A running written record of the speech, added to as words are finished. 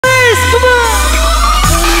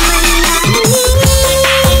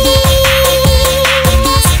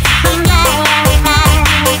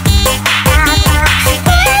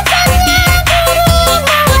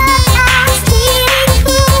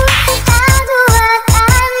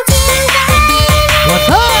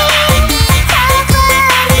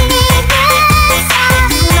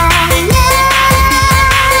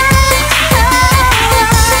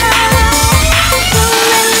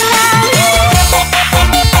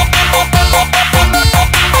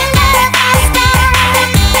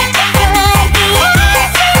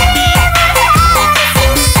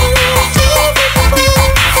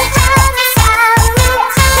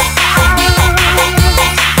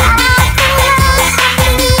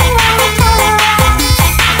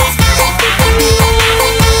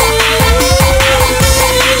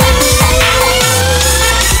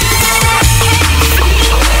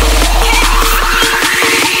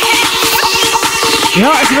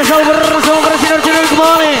spesial bersama para sinar-sinar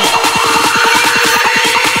kembali.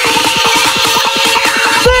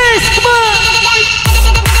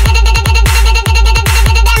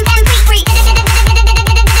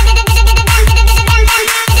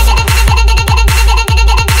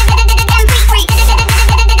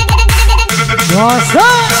 Jasa.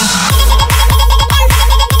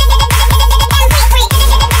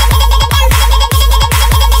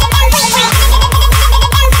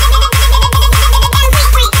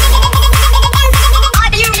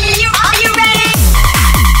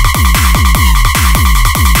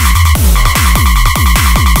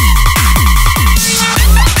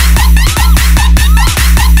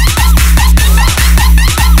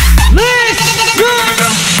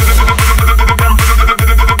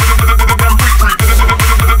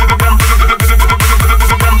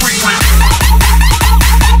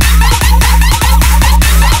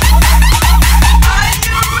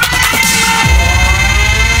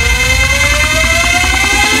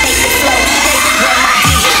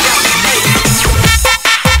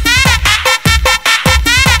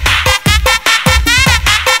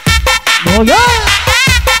 Oh yeah.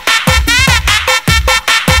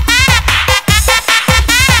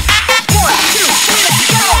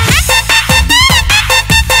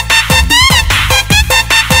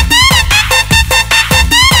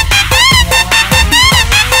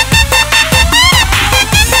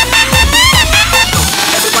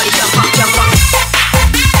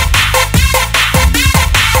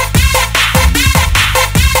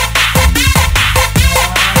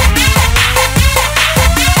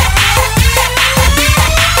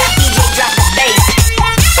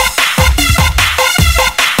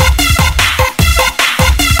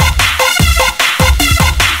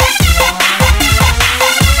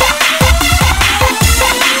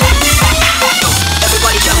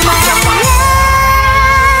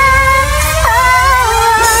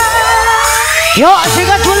 Yuk,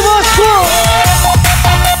 singkat dulu bosku.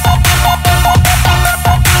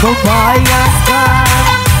 Membayangkan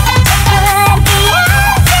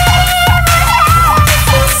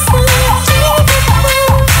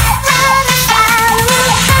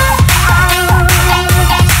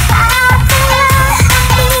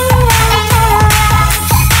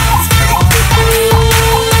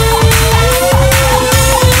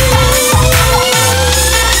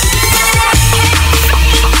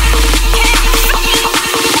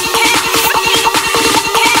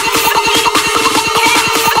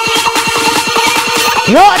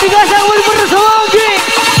yuk, digasang bersama Anggi.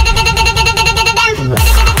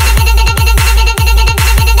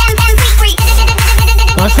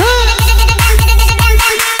 Kasih.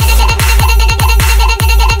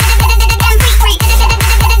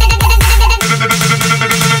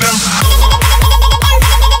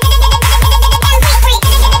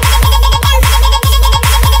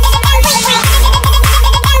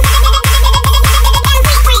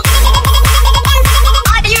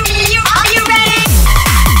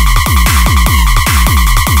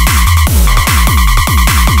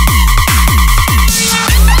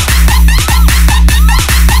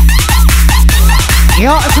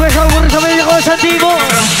 Yuk, spesial bersama di kawasan timur.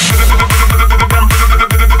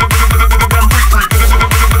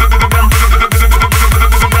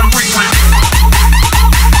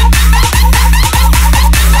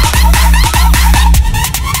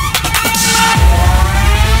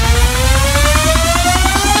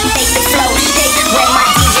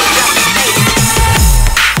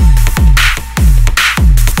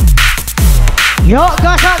 Yuk,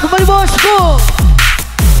 gasak kembali bosku.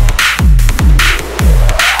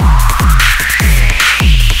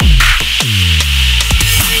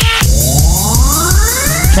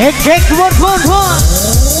 Cek, buat.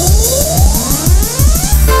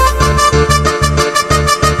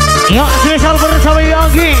 Yuk, spesial bersama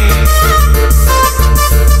Anggi.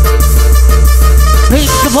 Hey,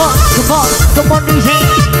 come on, DJ.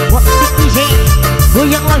 What did you say?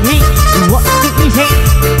 Goyang lagi. What did you say?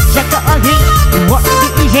 Cakap lagi. What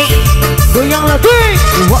did you say? Goyang lagi.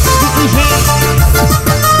 What did you say?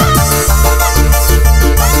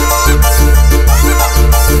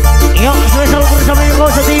 Yuk, spesial bersama yang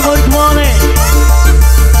kawasan timur kembali.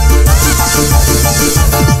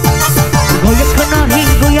 Goyang kanan,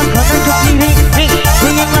 goyang kanan ke kiri.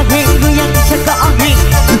 Goyang lagi, goyang cakap lagi.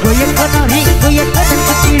 Goyang kanan, goyang kanan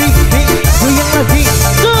ke kiri. Goyang lagi.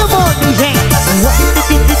 Come on, DJ. What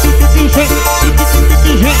did you say?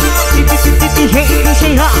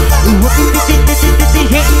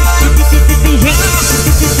 DJ,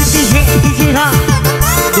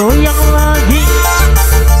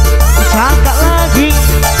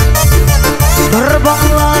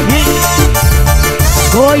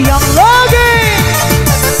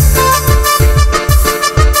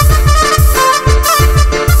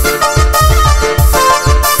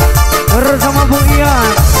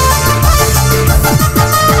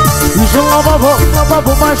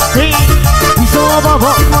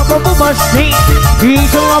 mesti.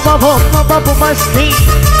 Bisa apa mesti.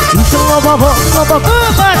 Bisa apa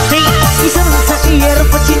mesti. Bisa seir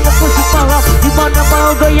pecinta musik malam. Dimana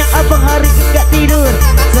mau goyang abang hari enggak tidur.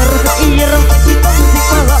 Seir pecinta musik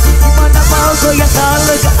malam. Dimana mau goyang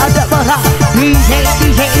kalau gak ada barang. DJ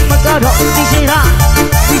Megadok diserang.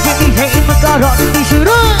 DJ Megadok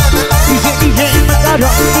diserang. DJ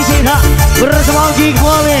Megadok diserang. Bersama Anggi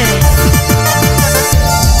Kuali.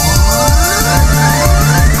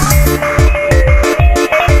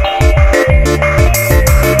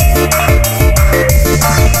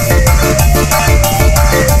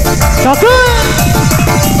 Satu.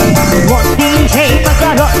 What DJ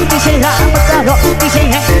Megadok diserang. Megadok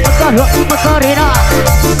diserang. Megadok Mekarina.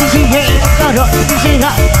 DJ Megadok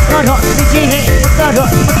diserang. Megadok DJ Megadok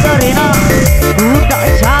Mekarina. Udah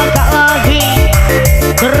cakap lagi.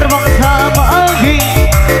 Terbang sama Anggi.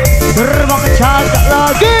 Terbang cakap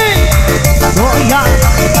lagi. Goyang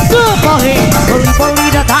kembali. Beli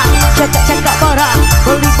datang. Cakap barang.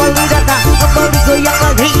 Beli datang. Kembali goyang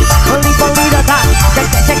lagi. Beli datang.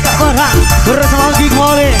 Cakap barang. Bersama Anggi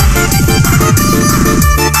kembali.